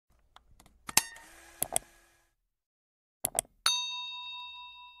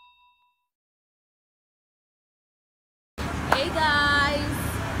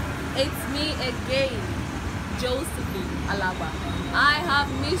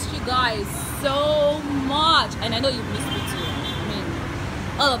missed you guys so much, and I know you've missed me too. I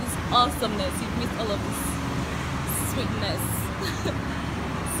mean, all of this awesomeness, you've missed all of this sweetness.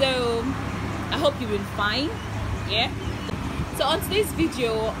 So I hope you've been fine. Yeah. So on today's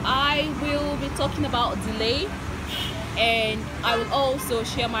video, I will be talking about delay, and I will also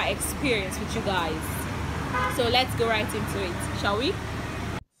share my experience with you guys. So let's go right into it, shall we?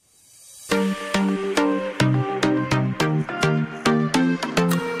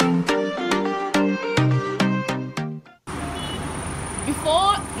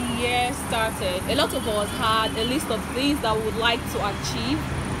 Before the year started, a lot of us had a list of things that we would like to achieve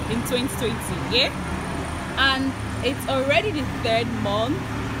in 2020, yeah? And it's already the 3rd month.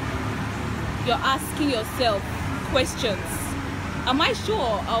 You're asking yourself questions. Am I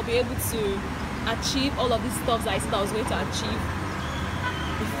sure I'll be able to achieve all of these stuff that I said I was going to achieve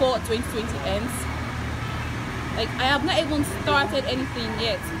before 2020 ends? Like, I have not even started anything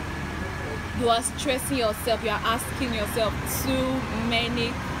yet. You are stressing yourself, you are asking yourself too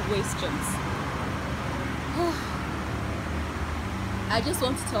many questions. I just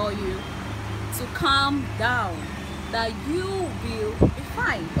want to tell you to calm down, that you will be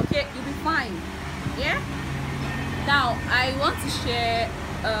fine, okay? You'll be fine, yeah? Now, I want to share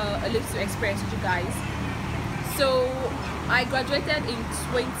a little experience with you guys. So, I graduated in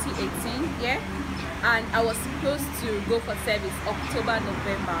 2018, yeah? And I was supposed to go for service October,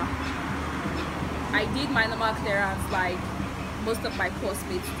 November. I did my normal clearance like most of my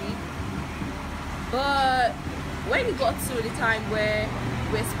classmates did. But when it got to the time where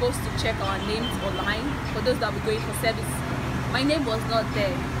we're supposed to check our names online for those that were going for service, my name was not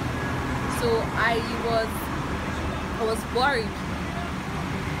there. So I was worried.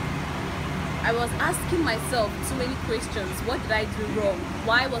 I was asking myself too many questions. What did I do wrong?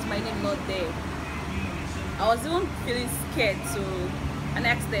 Why was my name not there? I was even feeling scared to an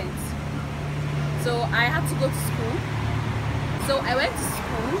extent. So I had to go to school. So I went to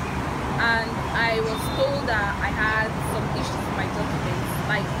school and I was told that I had some issues with my documents.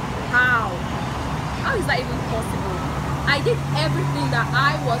 Like, how is that even possible? I did everything that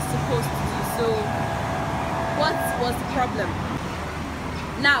I was supposed to do. So what was the problem?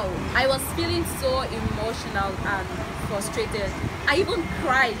 Now, I was feeling so emotional and frustrated. I even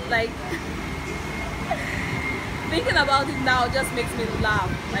cried. Like, thinking about it now just makes me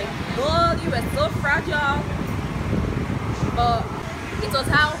laugh. Like, oh, you were so fragile. But it was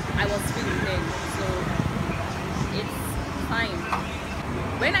how I was feeling then. So it's fine.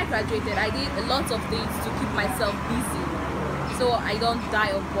 When I graduated, I did a lot of things to keep myself busy so I don't die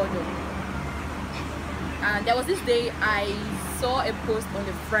of boredom. And there was this day I saw a post on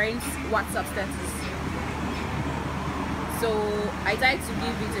a friend's WhatsApp status. So I tried to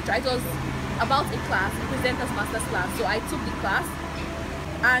give it a try. It was about a class, a presenter's master's class. So I took the class,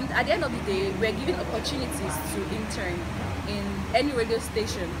 and at the end of the day, we're given opportunities to intern in any radio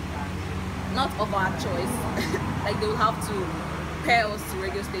station, not of our choice. Like, they will have to pair us to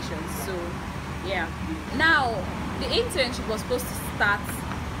radio stations. So yeah. Now, the internship was supposed to start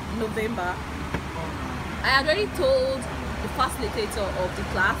in November. I had already told the facilitator of the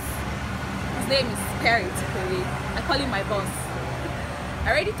class, his name is Perry, I call him my boss. I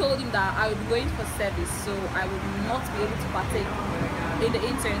already told him that I would be going for service, so I would not be able to partake in the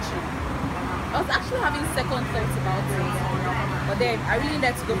internship. I was actually having second thoughts about it, but then I really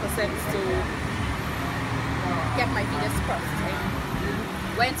needed to go for service to get my fingers crossed and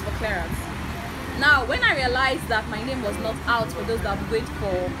went for clearance. Now, when I realized that my name was not out for those that were going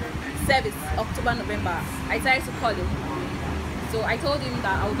for service October, November, I tried to call him. So I told him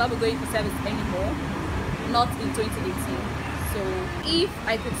that I would not be going for service anymore, not in 2018. So if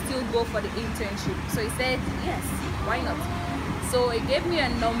I could still go for the internship. So he said yes, why not? So he gave me a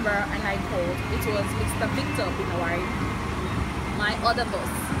number and I called. It was Mr. Victor Binawari, my other boss.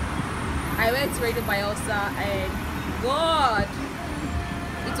 I went to Radio Bayelsa, and God,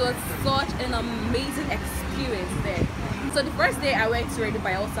 it was such an amazing experience there. So the first day I went to Radio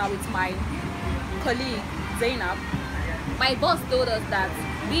Bayelsa with my colleague Zainab, my boss told us that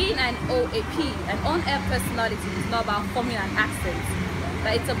being an OAP, an on-air personality, is not about forming an accent,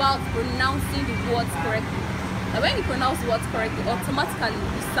 that it's about pronouncing the words correctly. And when you pronounce words correctly, automatically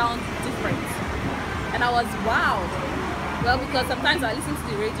you sound different. And I was wowed. Well, because sometimes I listen to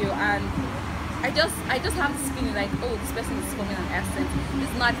the radio and I just have this feeling like, oh, this person is forming an accent. This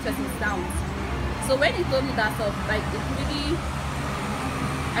is not the person sounds. So when he told me that stuff, like,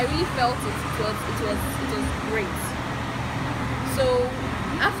 I really felt it. It was great. So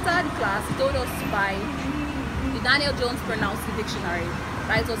after the class, he told us to buy the Daniel Jones Pronouncing Dictionary.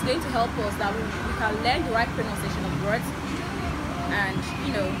 That it was going to help us that we can learn the right pronunciation of words and,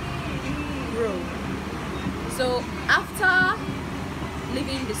 you know, grow. So after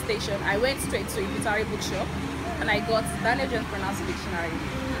leaving the station, I went straight to a literary bookshop and I got Daniel John Pronouncing Dictionary.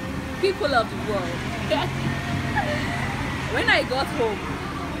 People of the world. When I got home,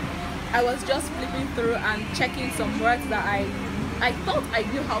 I was just flipping through and checking some words that I thought I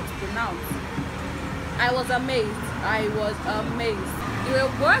knew how to pronounce. I was amazed. I was amazed. There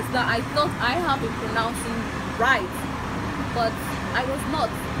were words that I thought I have been pronouncing right, but I was not.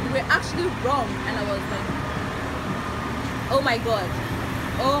 They were actually wrong, and I was like, oh my god,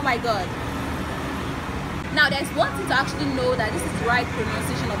 oh my god. Now there's one thing to actually know that this is the right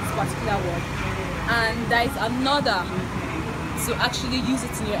pronunciation of this particular word, and there is another to actually use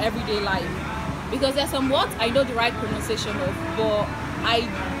it in your everyday life, because there's some words I know the right pronunciation of, but I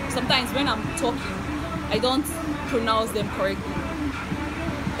sometimes when I'm talking I don't pronounce them correctly.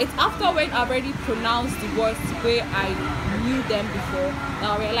 It's after when I've already pronounced the words where I knew them before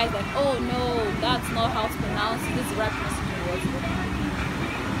that I realized like, oh no, that's not how to pronounce it. This is the right pronunciation of words.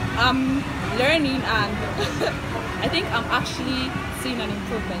 I'm learning, and I think I'm actually seeing an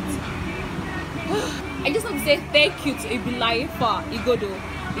improvement. I just want to say thank you to Ibilaifa Igodo,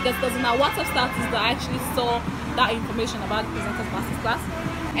 because it was in our WhatsApp status that I actually saw that information about the Presenters Masterclass.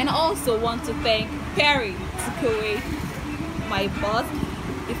 And I also want to thank Perry Tukowe, my boss,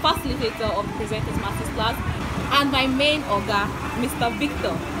 the facilitator of the Presenters Masterclass, and my main Oga, Mr.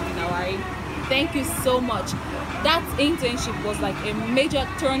 Victor Inawari. Thank you so much. That internship was like a major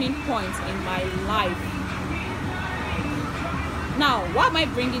turning point in my life. Now, why am I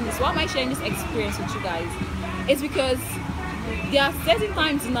bringing this? Why am I sharing this experience with you guys? It's because there are certain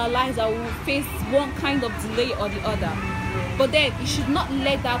times in our lives that we will face one kind of delay or the other. But then you should not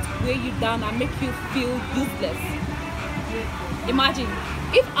let that weigh you down and make you feel useless. Imagine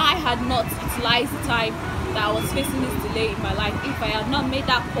if I had not utilized the time that I was facing this delay in my life, if I had not made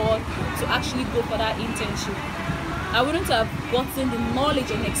that call to actually go for that internship, I wouldn't have gotten the knowledge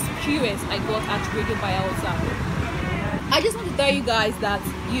and experience I got at Radio Bayelsa. I just want to tell you guys that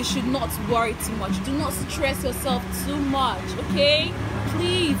you should not worry too much. Do not stress yourself too much, okay?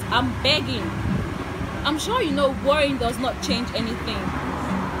 Please, I'm begging. I'm sure you know worrying does not change anything.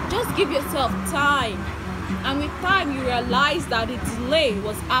 Just give yourself time. And with time, you realize that the delay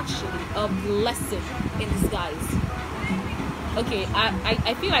was actually a blessing in disguise. Okay,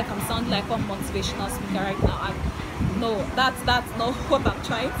 I feel like I'm sounding like a motivational speaker right now. No, that's not what I'm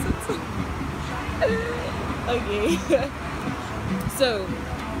trying to do. Okay. So,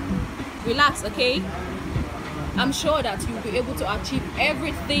 relax, okay? I'm sure that you'll be able to achieve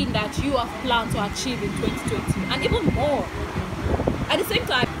everything that you have planned to achieve in 2020 and even more. At the same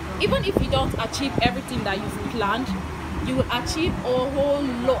time, even if you don't achieve everything that you've planned, you will achieve a whole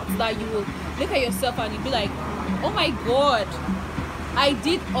lot that you will look at yourself and you'll be like, oh my god, I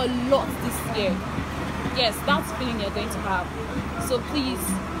did a lot this year. Yes, that's the feeling you're going to have. So please,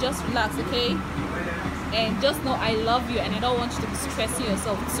 just relax, okay? And just know I love you and I don't want you to be stressing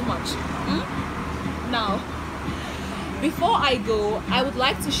yourself too much. Now, before I go, I would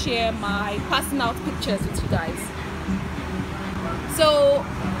like to share my passing out pictures with you guys. So,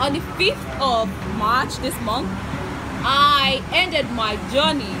 on the 5th of March this month, I ended my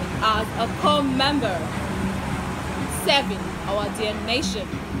journey as a core member serving our dear nation,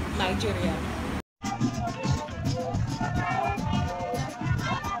 Nigeria.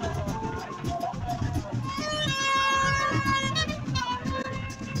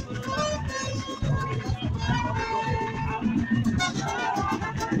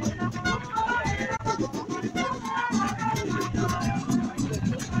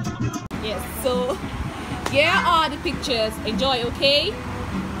 Yes, so here are the pictures. Enjoy, okay?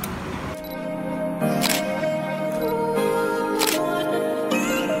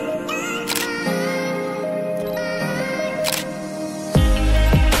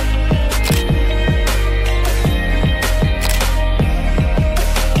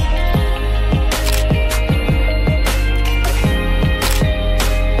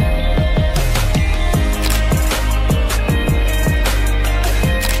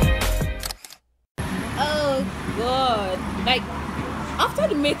 Like after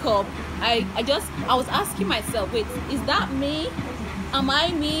the makeup, I was asking myself, wait, is that me? Am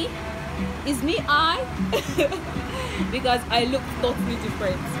I me? Is me I? Because I look totally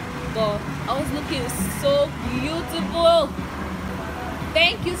different, but I was looking so beautiful.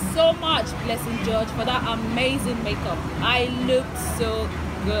 Thank you so much, Blessing George, for that amazing makeup. I looked so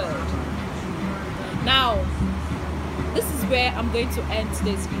good. Now, this is where I'm going to end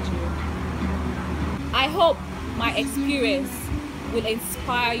today's video. I hope my experience will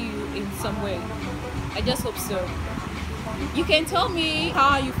inspire you in some way. I just hope so. You can tell me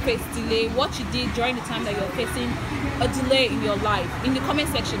how you face delay, what you did during the time that you're facing a delay in your life in the comment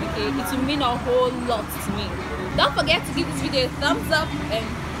section, okay? It will mean a whole lot to me. Don't forget to give this video a thumbs up and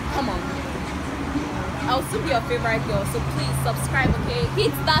come on. I'll still be your favorite girl, so please subscribe, okay?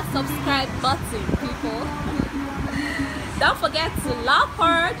 Hit that subscribe button, people. Don't forget to love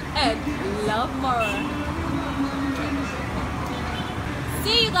hard and love more.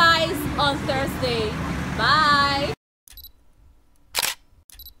 See you guys on Thursday. Bye.